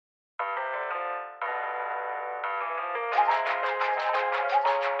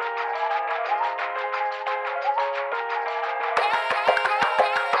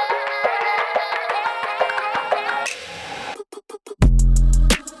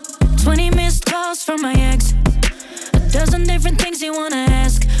Calls from my ex, a dozen different things you wanna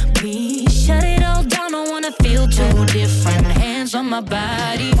ask me. Shut it all down, I wanna feel two different hands on my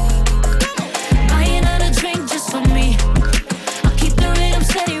body. Buy another drink just for me. I'll keep the rhythm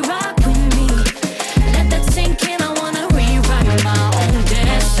steady, rock with me. Let that sink in, I wanna rewrite my own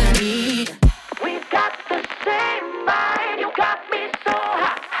destiny. We've got the same mind, you got me so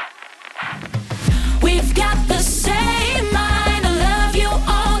high. We've got the same mind, I love you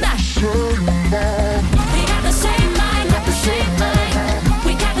all night. We got the same mind, got the same mind.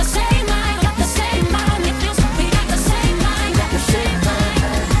 We got the same mind, got the same mind. We got the same mind, got the same mind.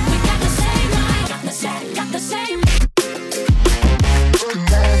 We got the same mind, got the same, got the same.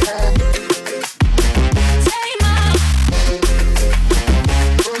 Same mind.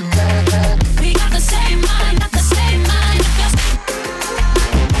 We got the same mind, got the same mind.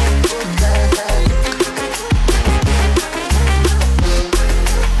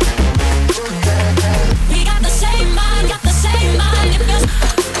 We got the same mind, got the same mind.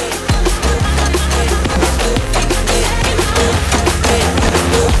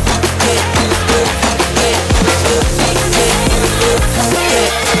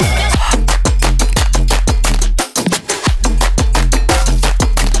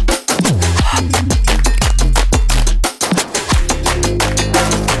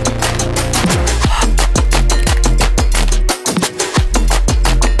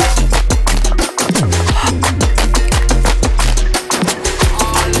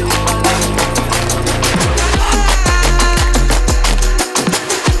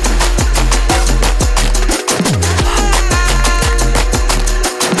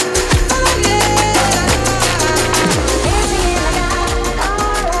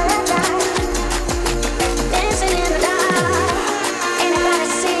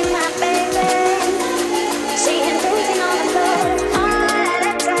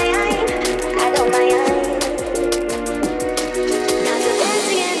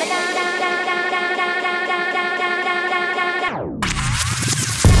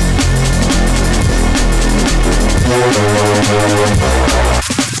 It feels.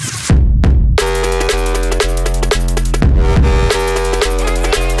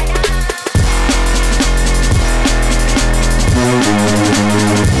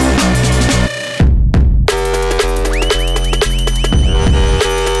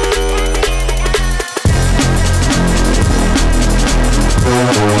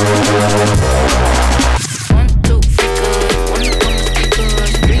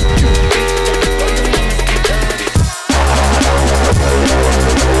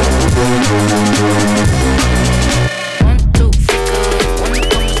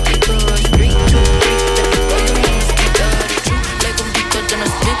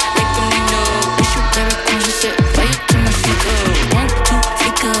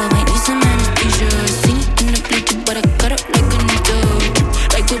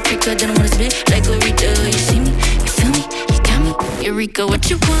 Eureka, what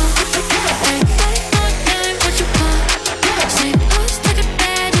you want? Hey, what you want? Say, oh, it's like a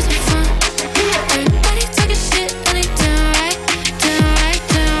bad, just for fun. Everybody talking shit, and they done right, done right,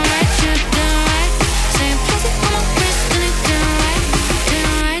 done right, you're done right. Saying pussy on my wrist, and they done right, done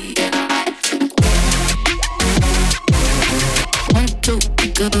right, done right. 1, 2, be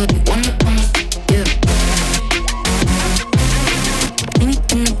good, 1, yeah.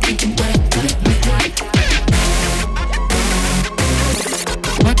 Anything to be the way.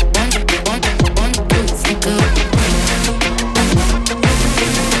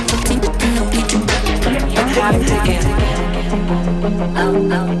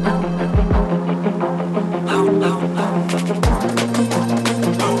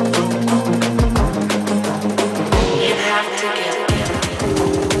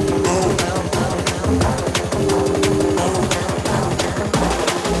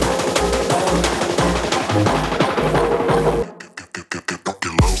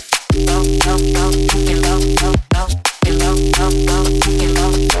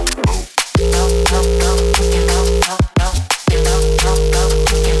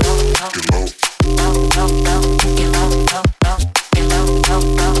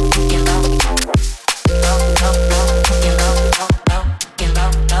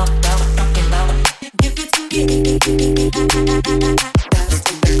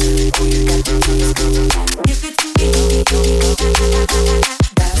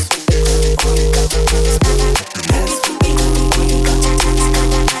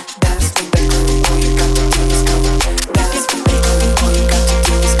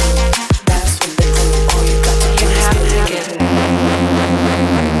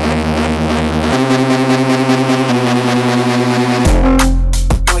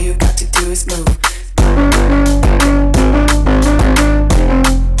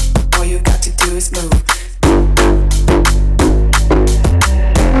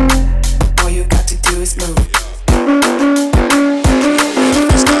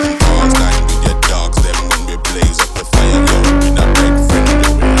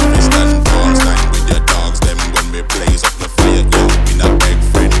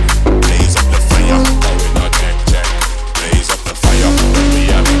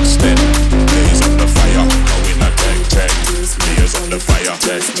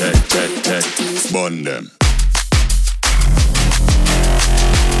 burn them.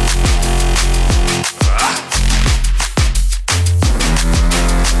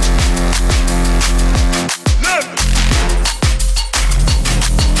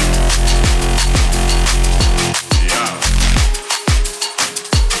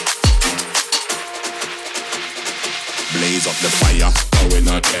 Blaze up the fire, now we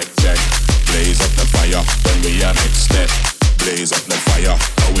not check. Blaze up the fire, when we are next step. Blaze up the fire,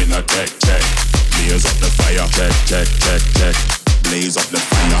 now we not check. Blaze up the fire, check. Blaze up the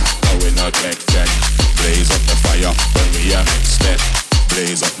fire, now we not check. Blaze up the fire, when we are next step.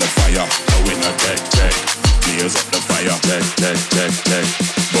 Blaze up the fire, now we not check. Blaze up the fire, check.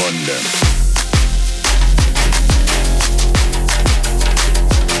 Burn them.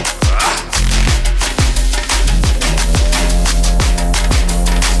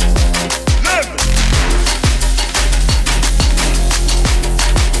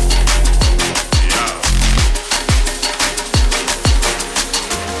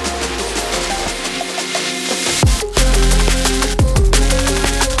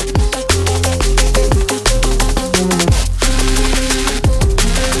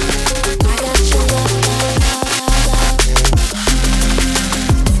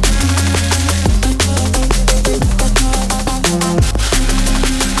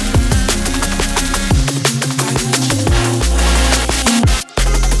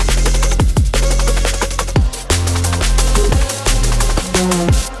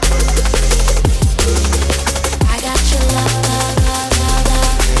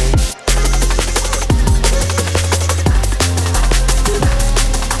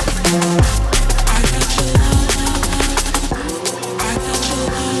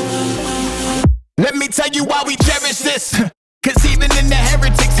 Let me tell you why we cherish this. Cause even in the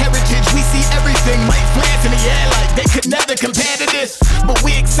heretics' heritage, we see everything like flares in the air, like they could never compare to this. But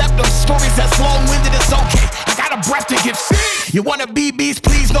we accept them stories that's long-winded, it's okay. I got a breath to give. You wanna be beast,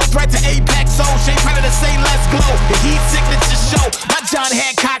 please, no threat to Apex Zone. Shane Predator to say let's glow. The heat signature show. My John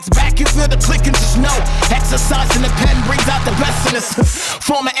Hancock's back, you feel the click and just know. Exercise in the pen brings out the best in us.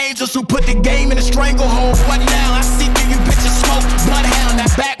 Former angels who put the game in a stranglehold. What now? I see through you bitches smoke. Bloodhound,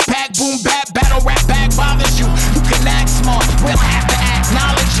 that backpack, boom bap, battle rap bag bothers you. You can act smart, we'll have to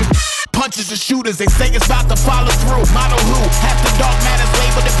acknowledge you. Punches and shooters, they say it's about to follow through. Model who? Half the dark matters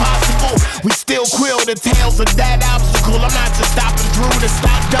labeled impossible. We still quill the tales of that obstacle. I'm not just stopping through the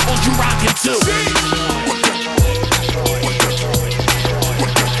stock doubles you rockin' too.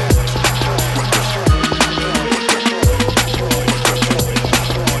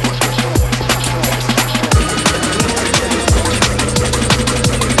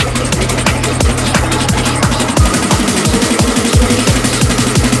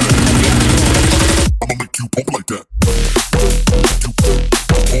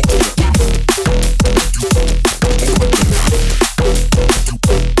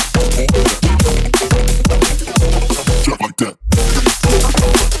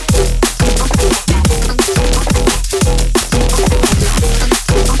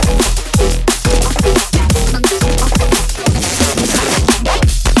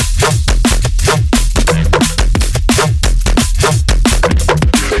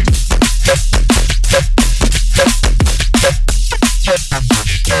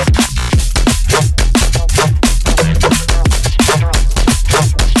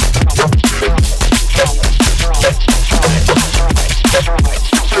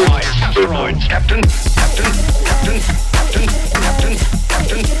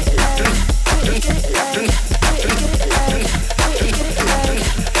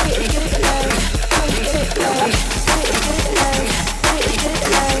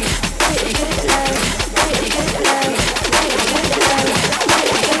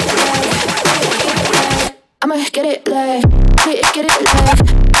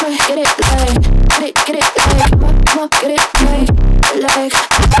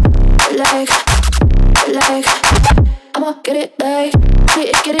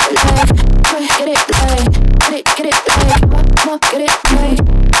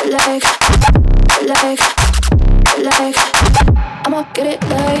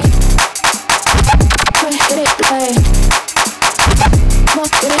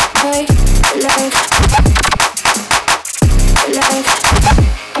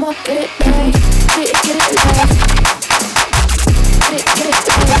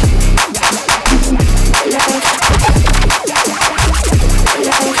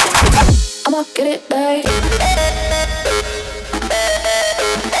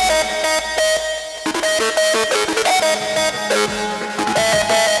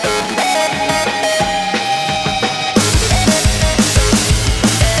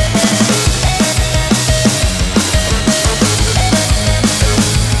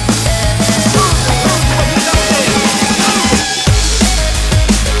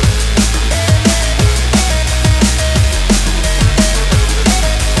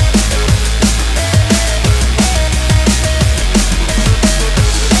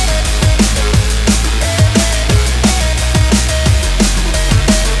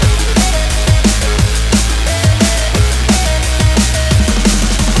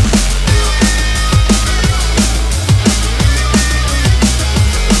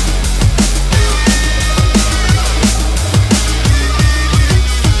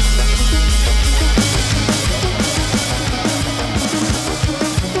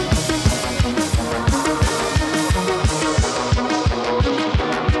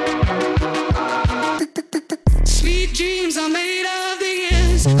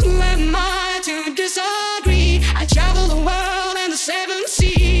 masterpiece. Who am I to disagree? I travel the world and the seven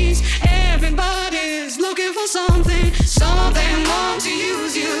seas. Everybody's looking for something. Some of them want to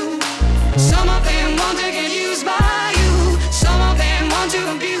use you. Some of them want to get used by you. Some of them want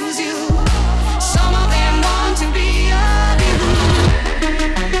to abuse you. Some of them want to be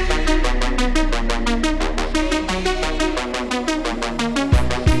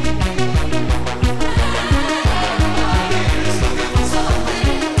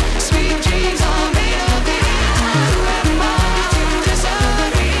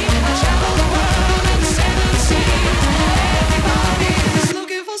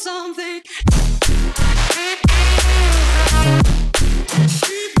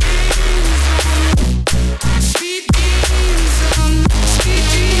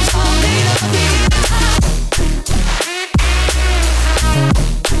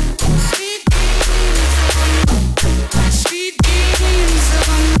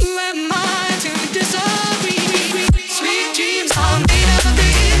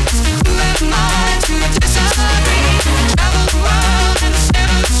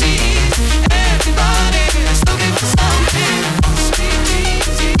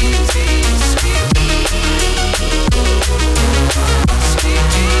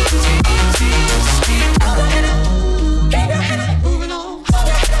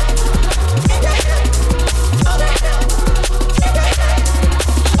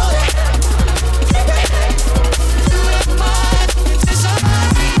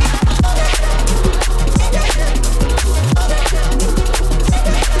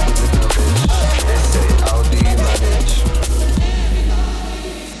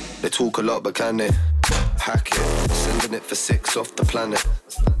but can it? Hack it, sending it for 6 off the planet.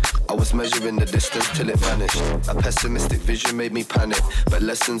 I was measuring the distance till it vanished. A pessimistic vision made me panic, but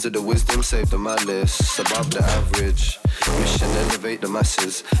lessons of the wisdom saved the malice. Above the average, mission elevate the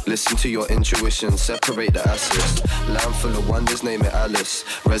masses. Listen to your intuition, separate the asses. Land full of wonders, name it Alice.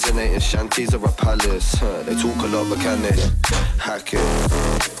 Resonating shanties or a palace. They talk a lot, but can it? Hack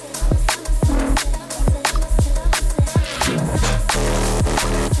it.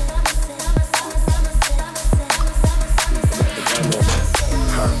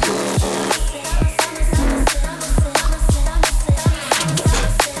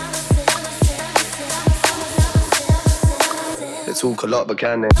 Talk a lot, but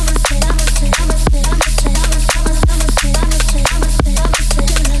can they?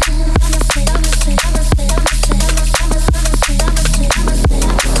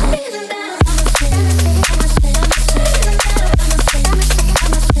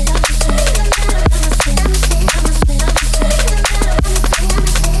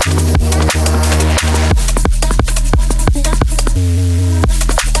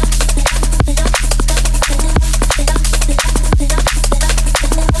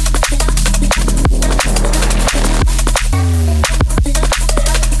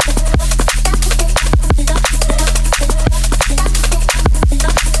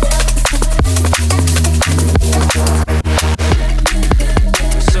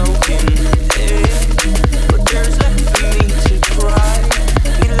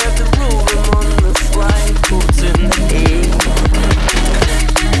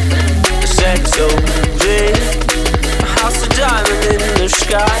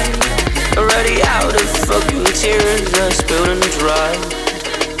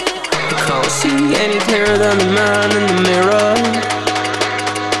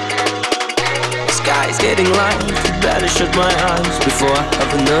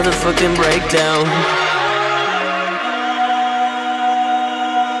 Breakdown.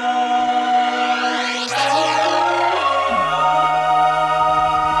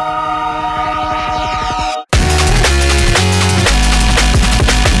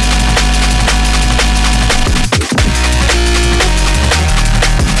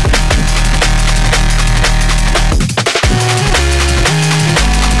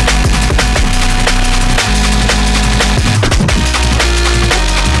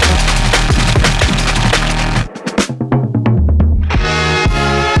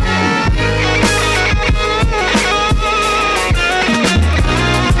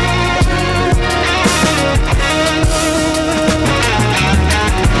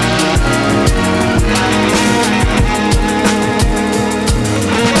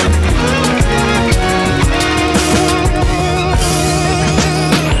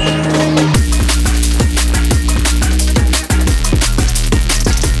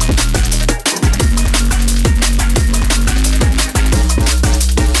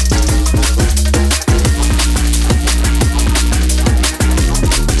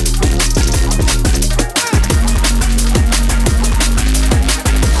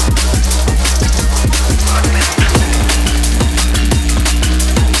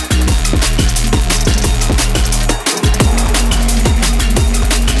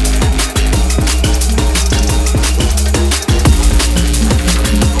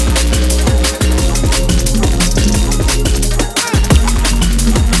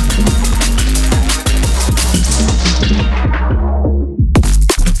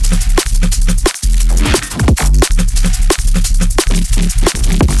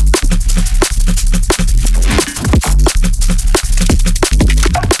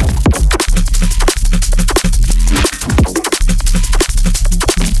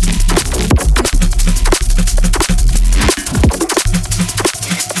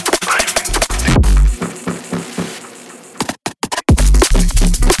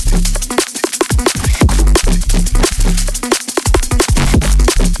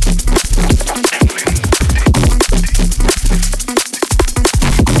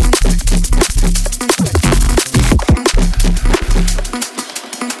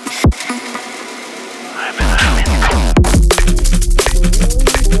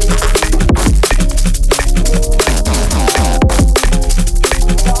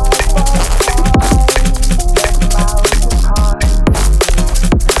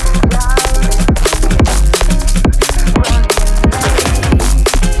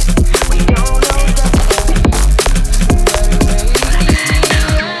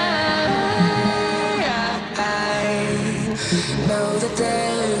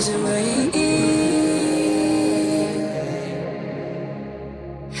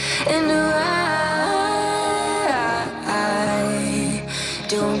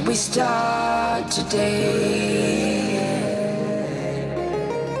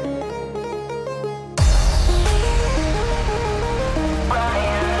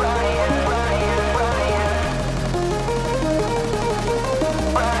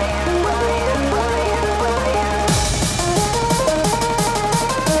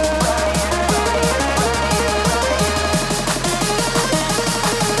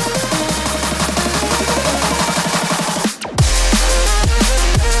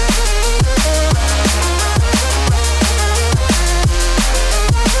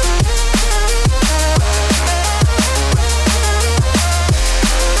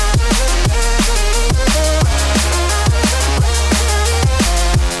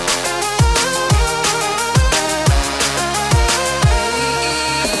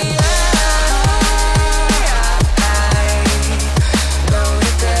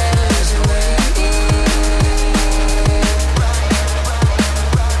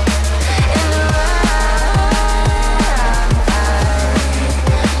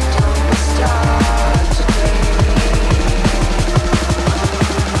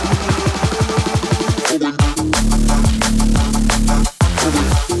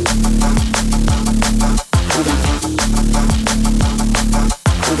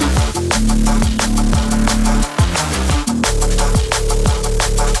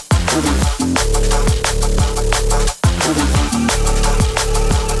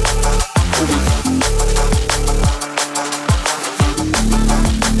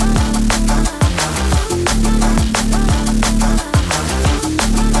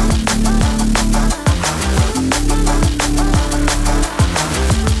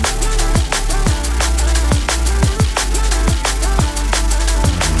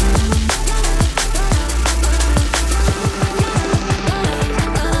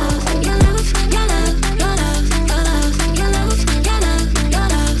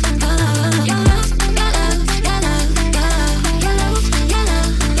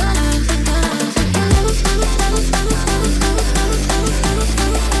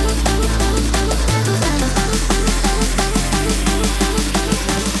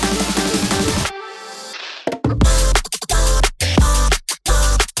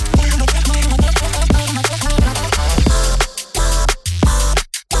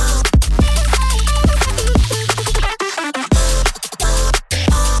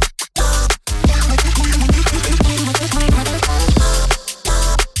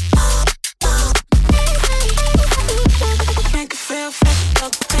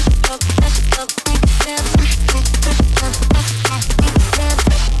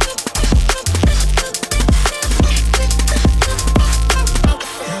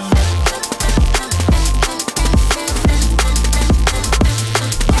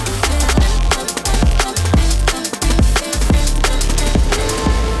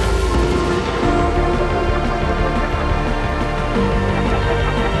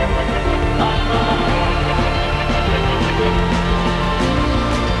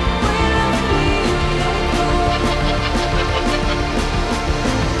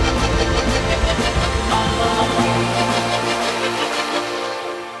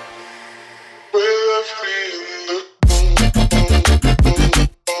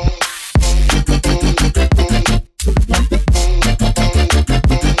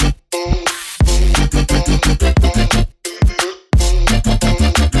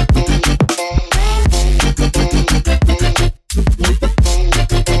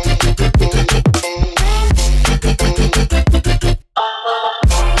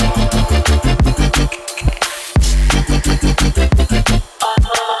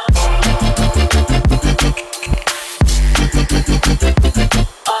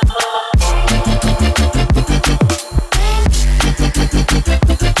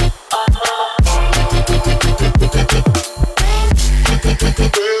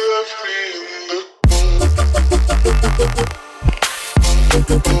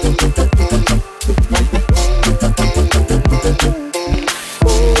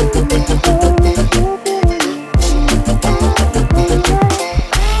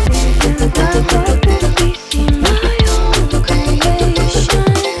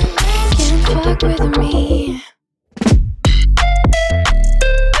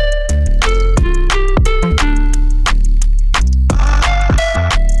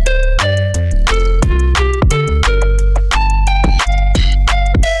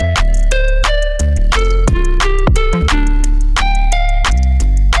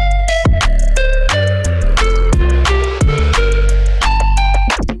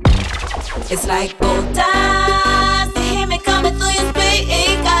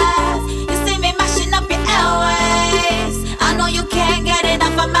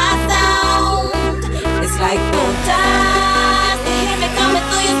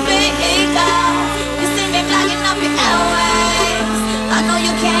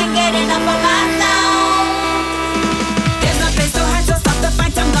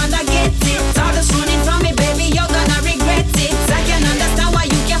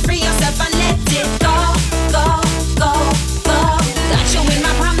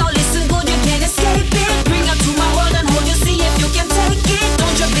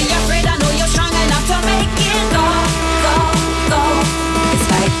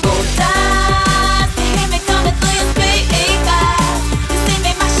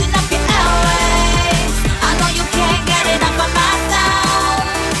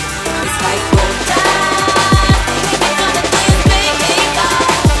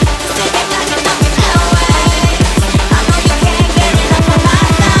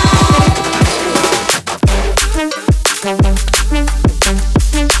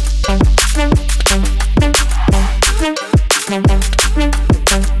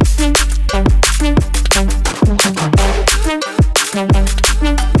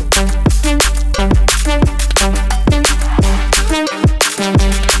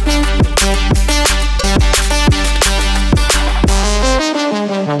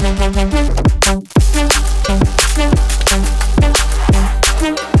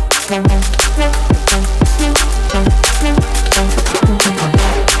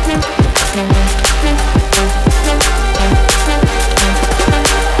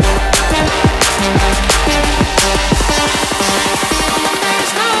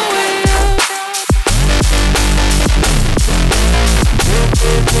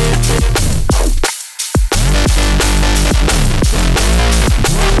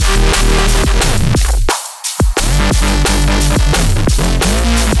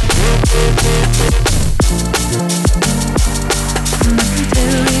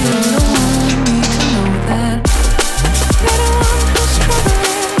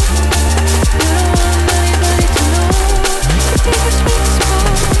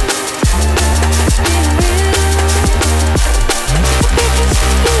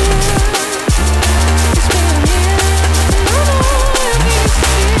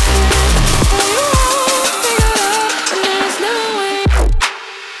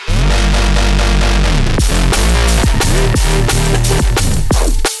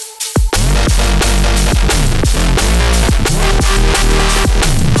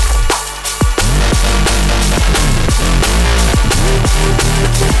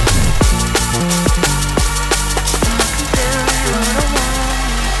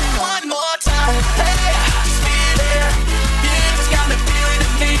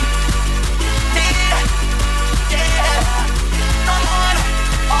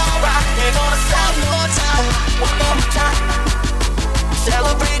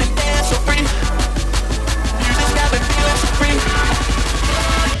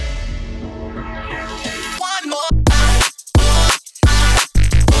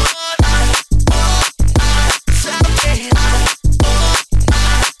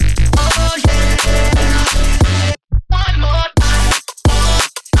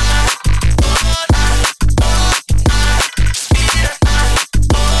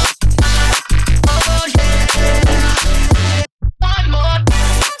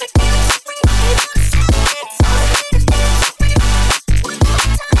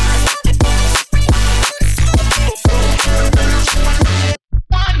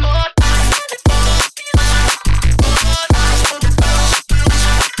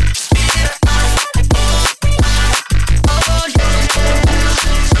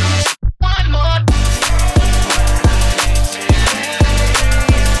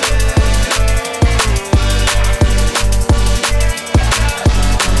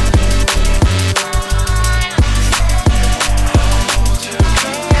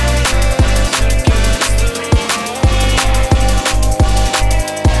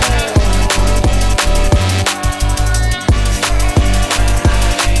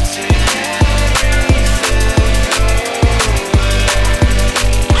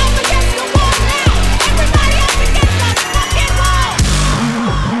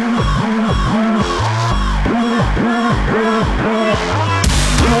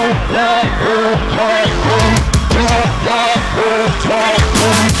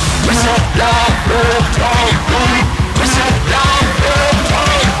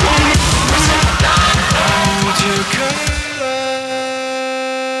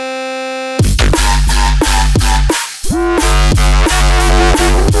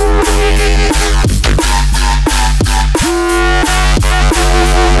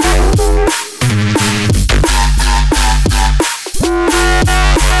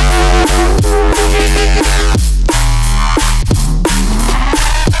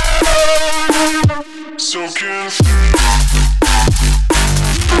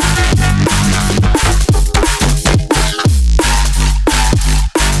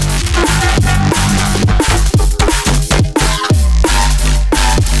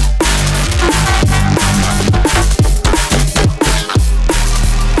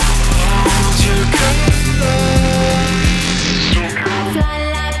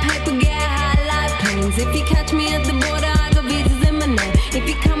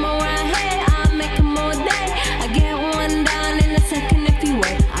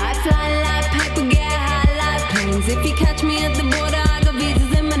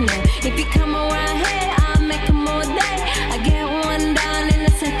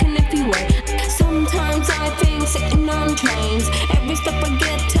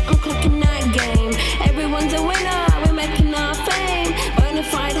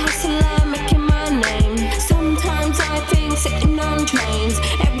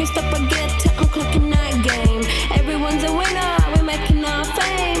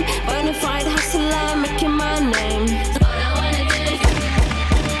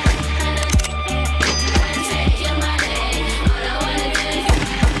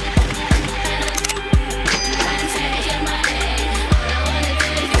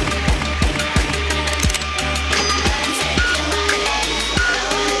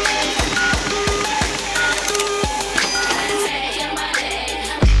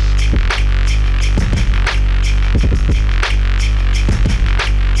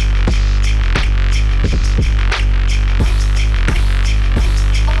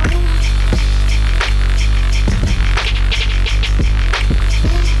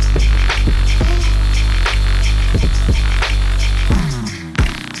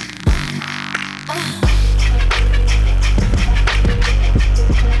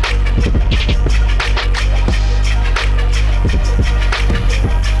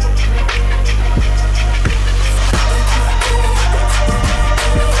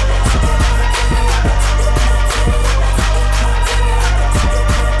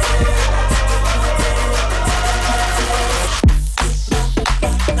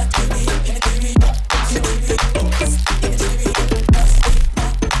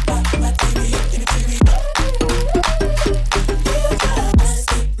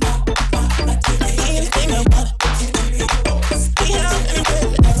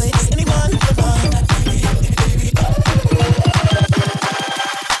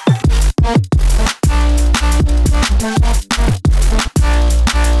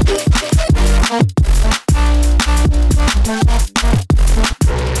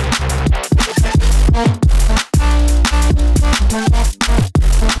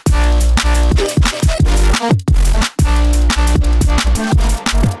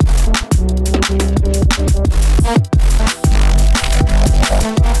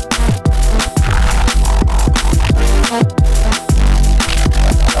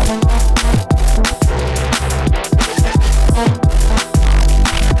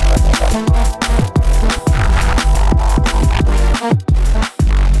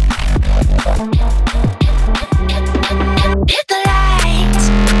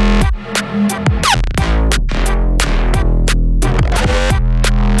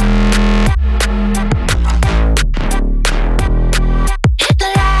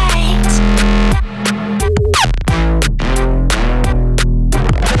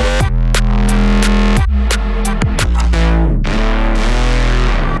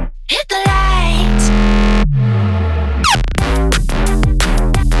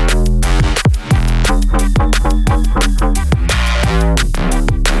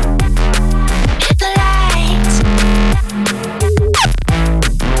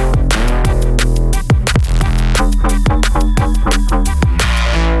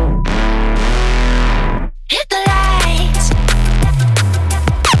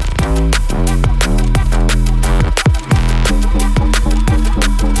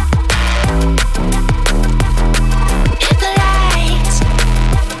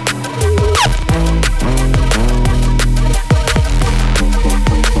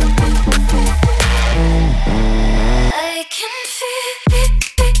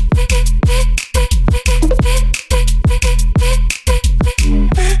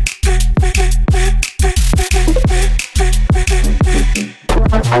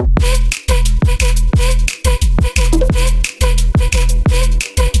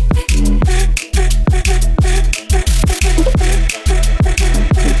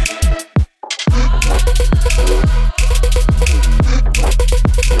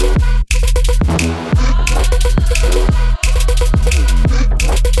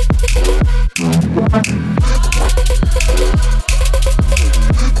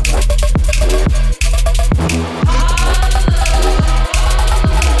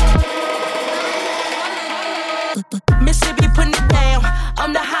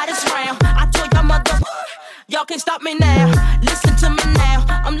 can't stop me now. Listen to me now.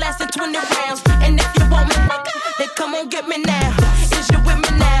 I'm lasting 20 rounds. And if you want me, then come on get me now. Is you with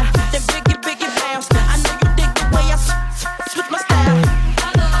me now? Then biggie bounce. I know you dig the way I switch my style.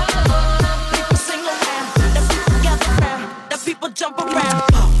 People sing around. The people gather round. The people jump around.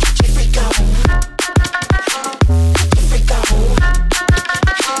 Freak on. Freak on.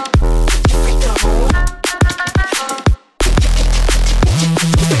 Freak on.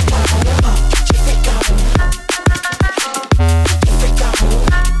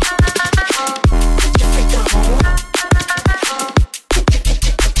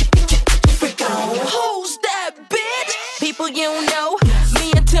 You know,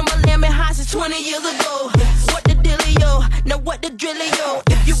 me and Timberland been high since 20 years ago. What the dealio? Now what the drillio?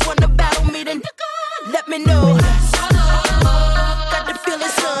 If you wanna battle me, then let me know. Got the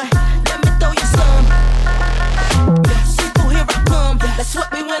feeling, son. Let me throw you some. People, here I come. Let's sweat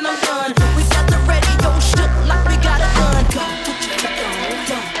me when I'm done. We got the radio shook like we got a gun. Get your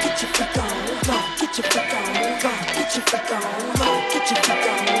freak on, get your freak on, get your freak on, get your freak on, get your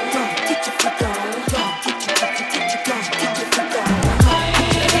freak on, get your freak on.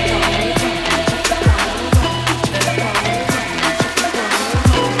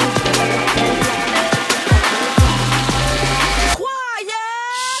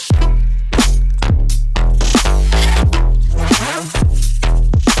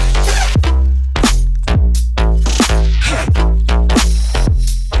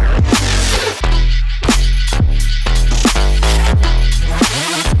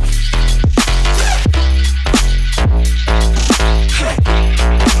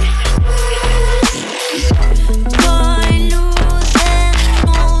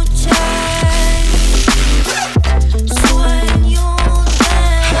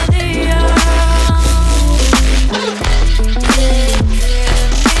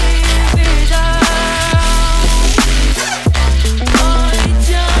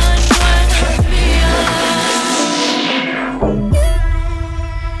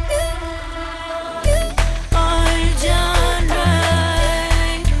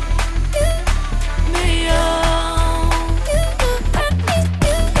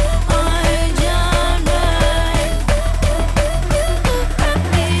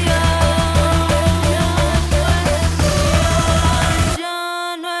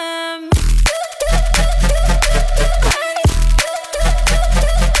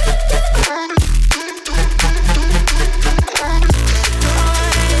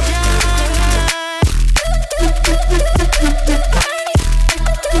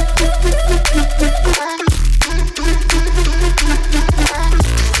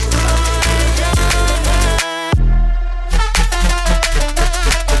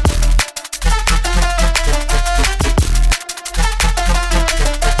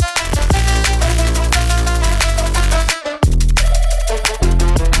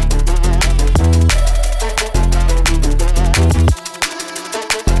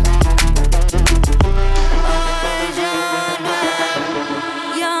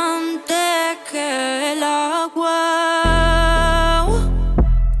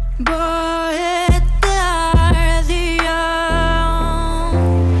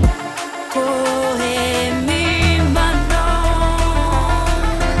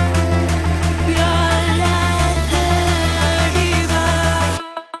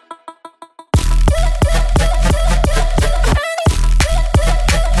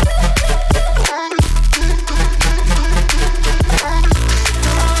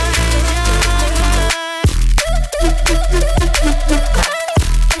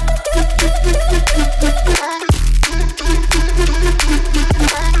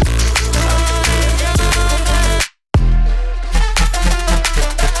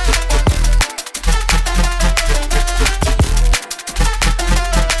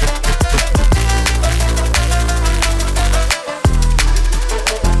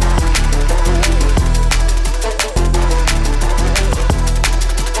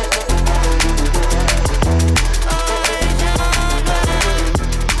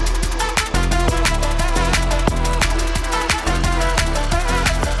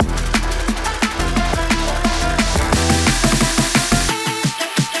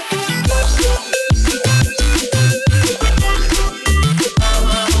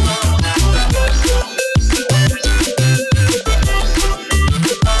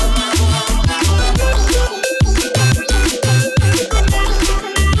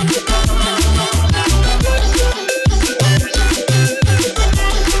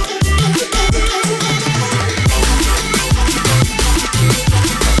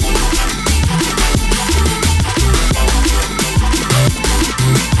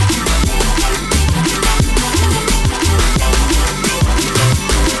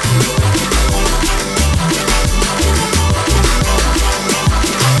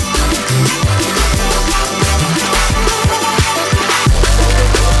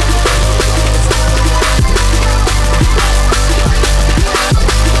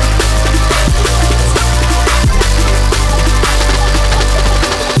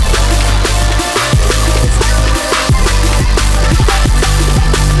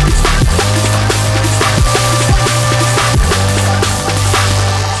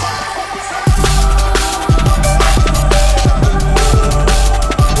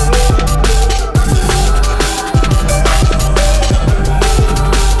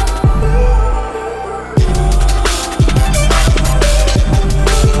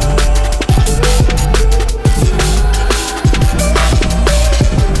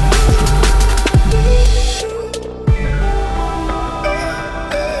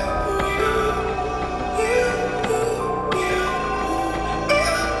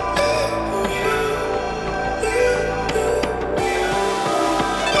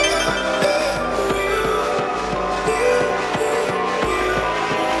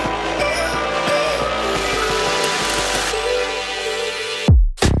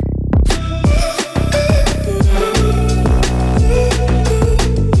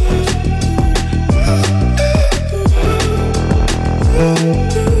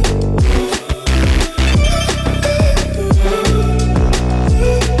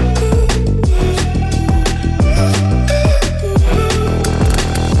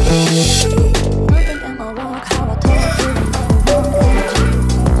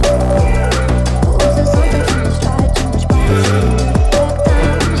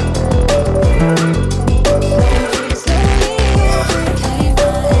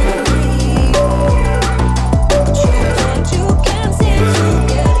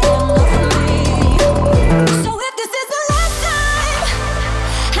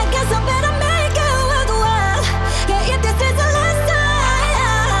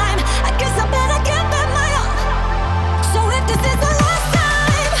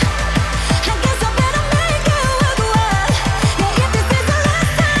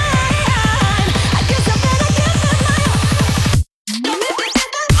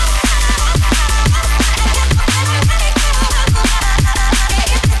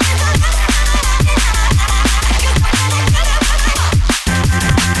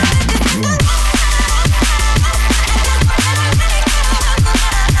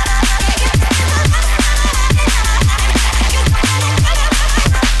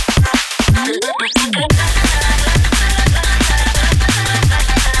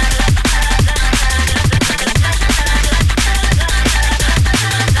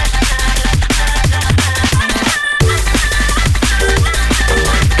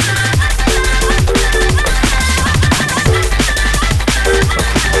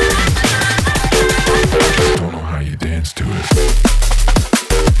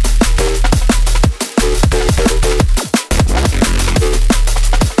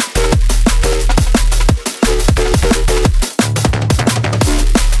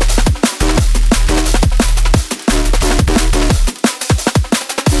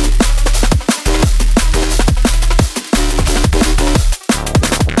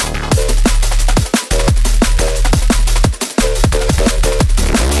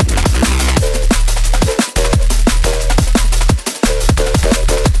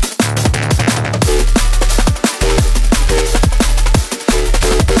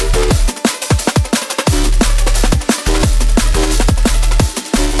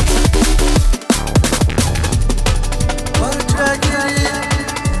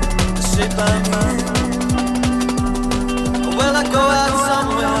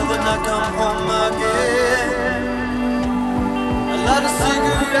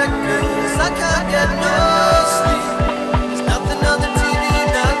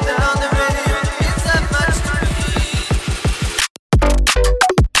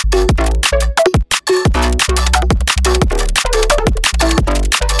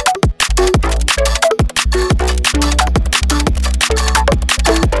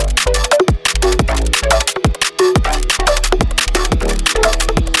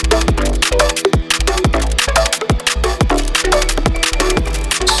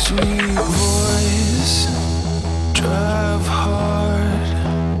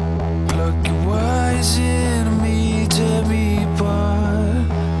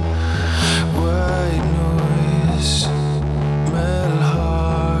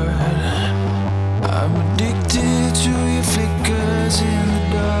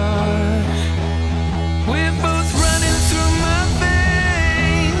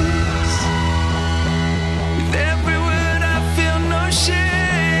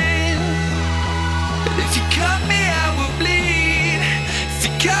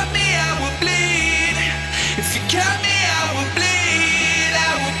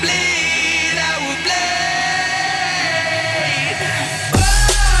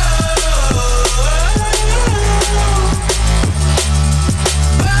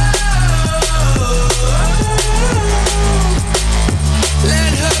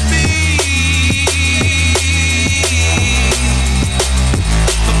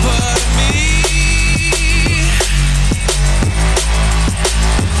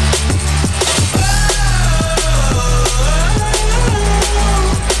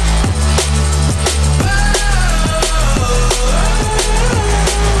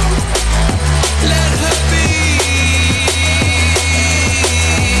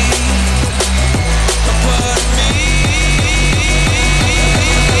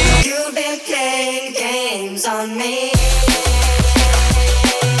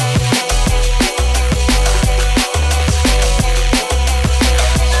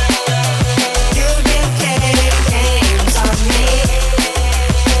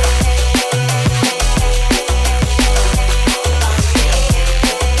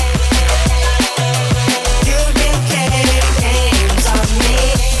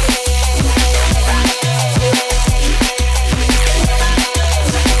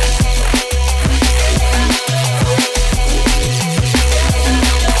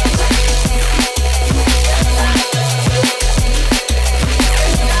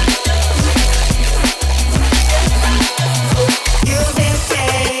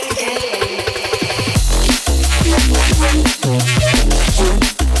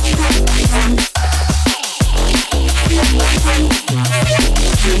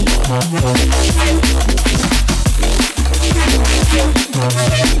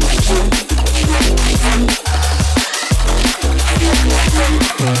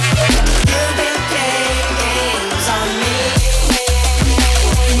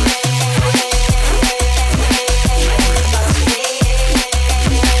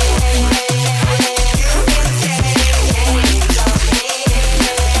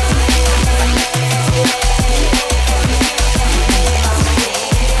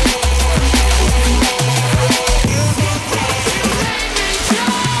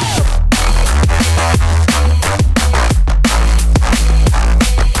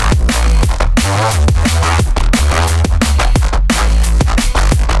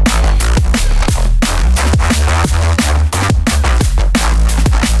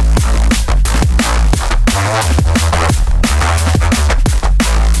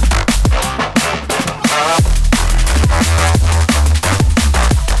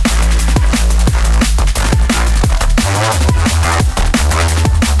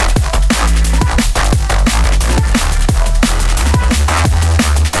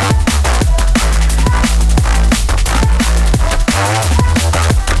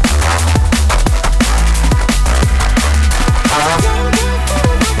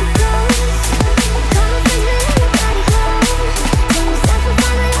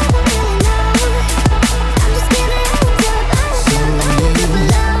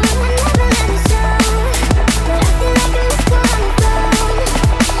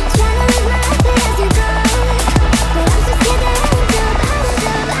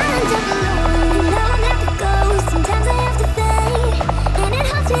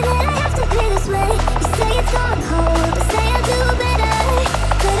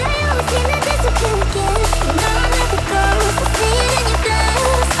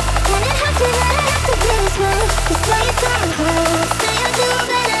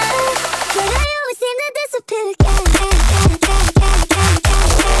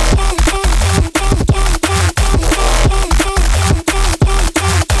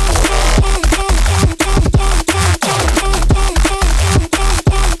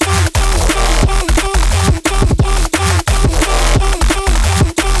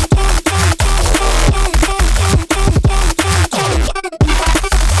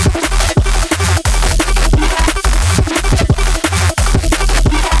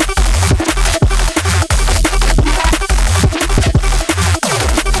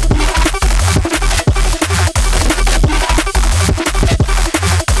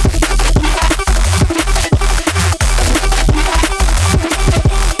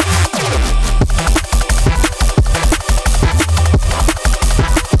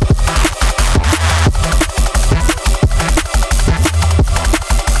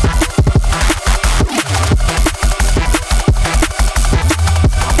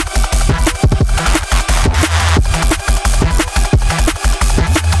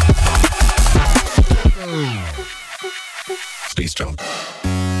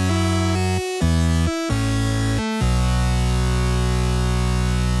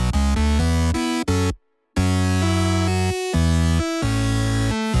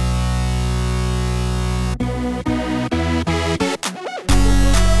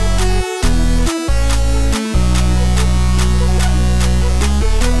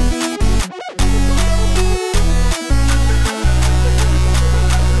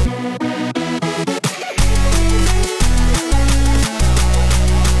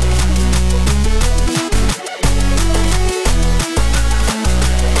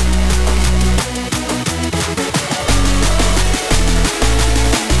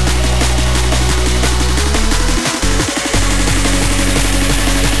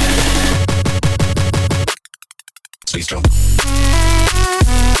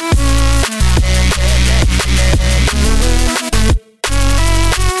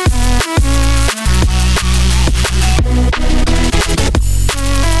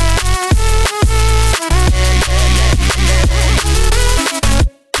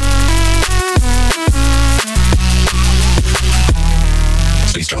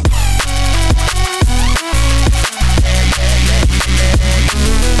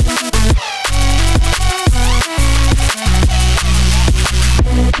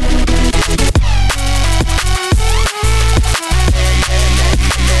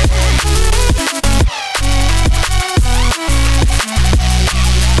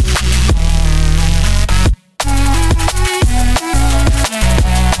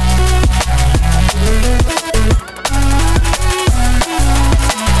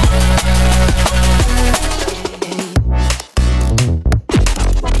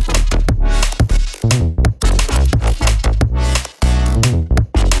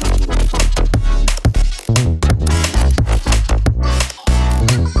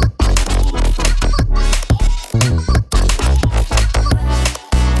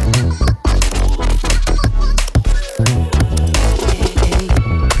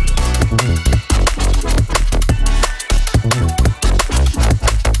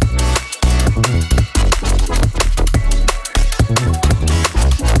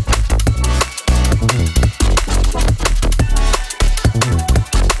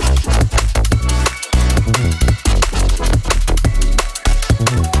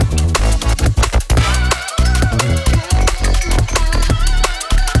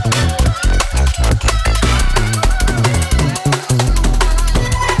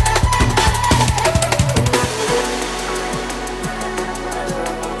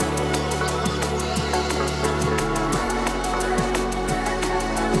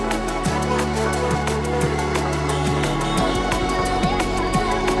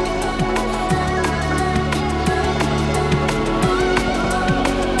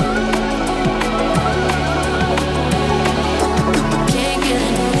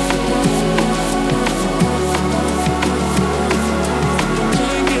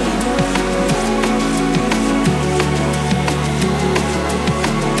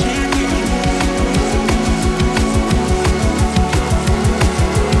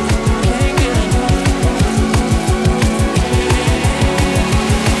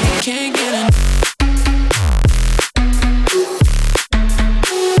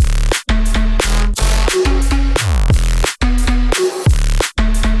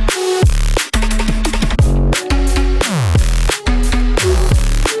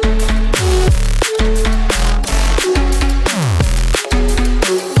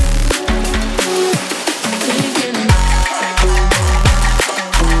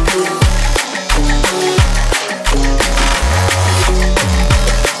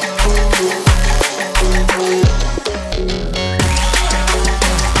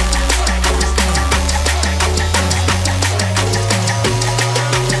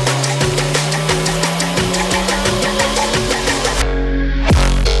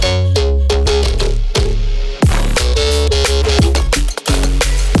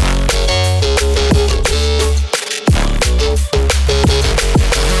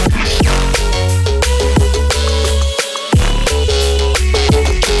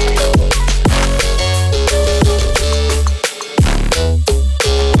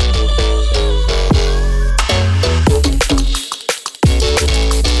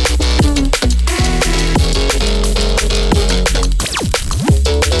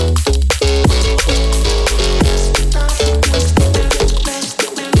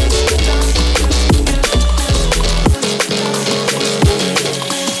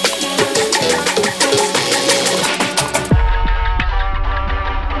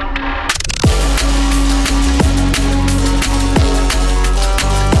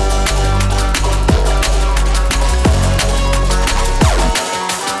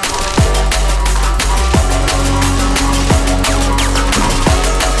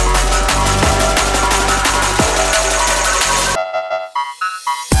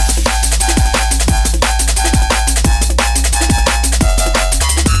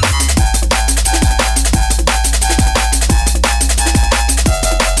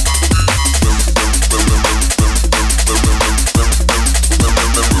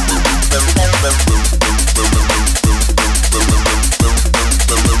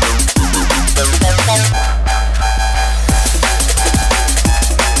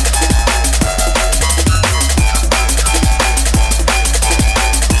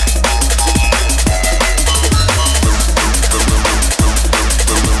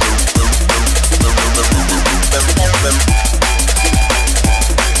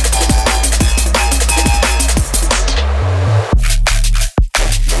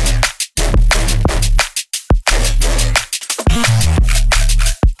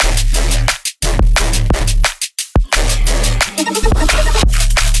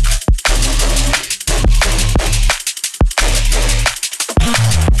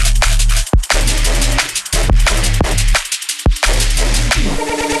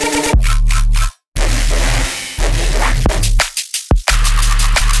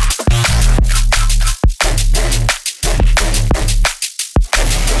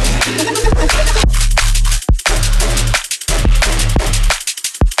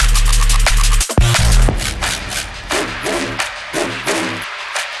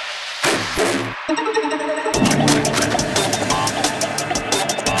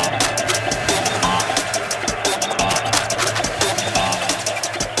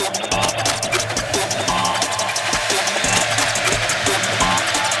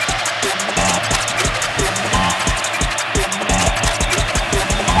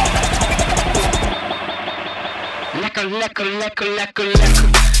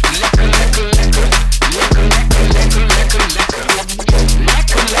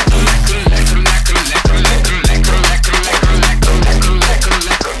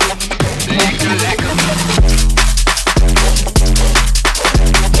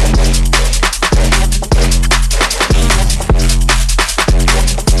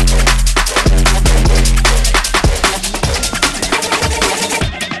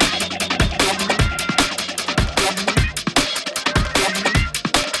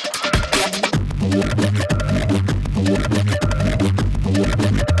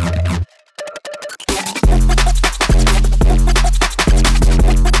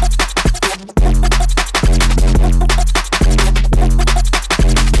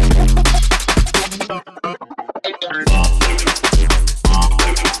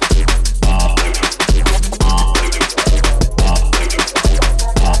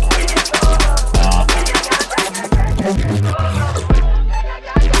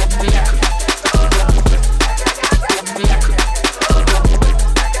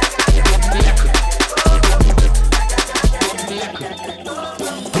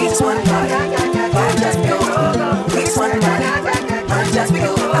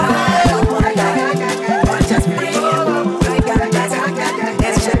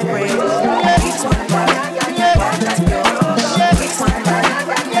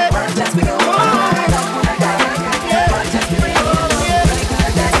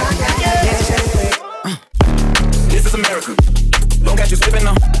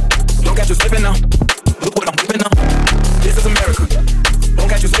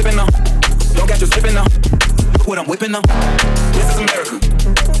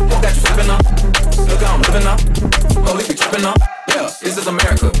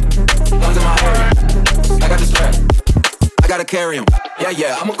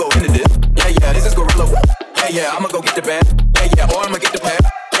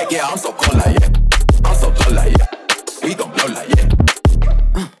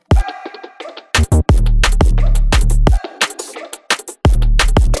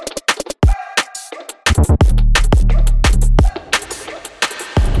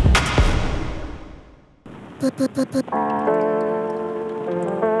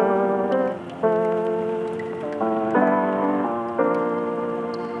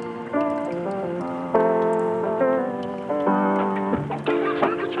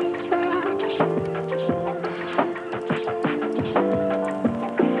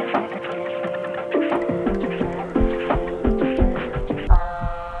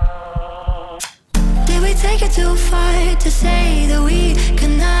 Take it too far to say that we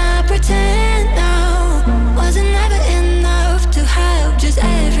cannot pretend.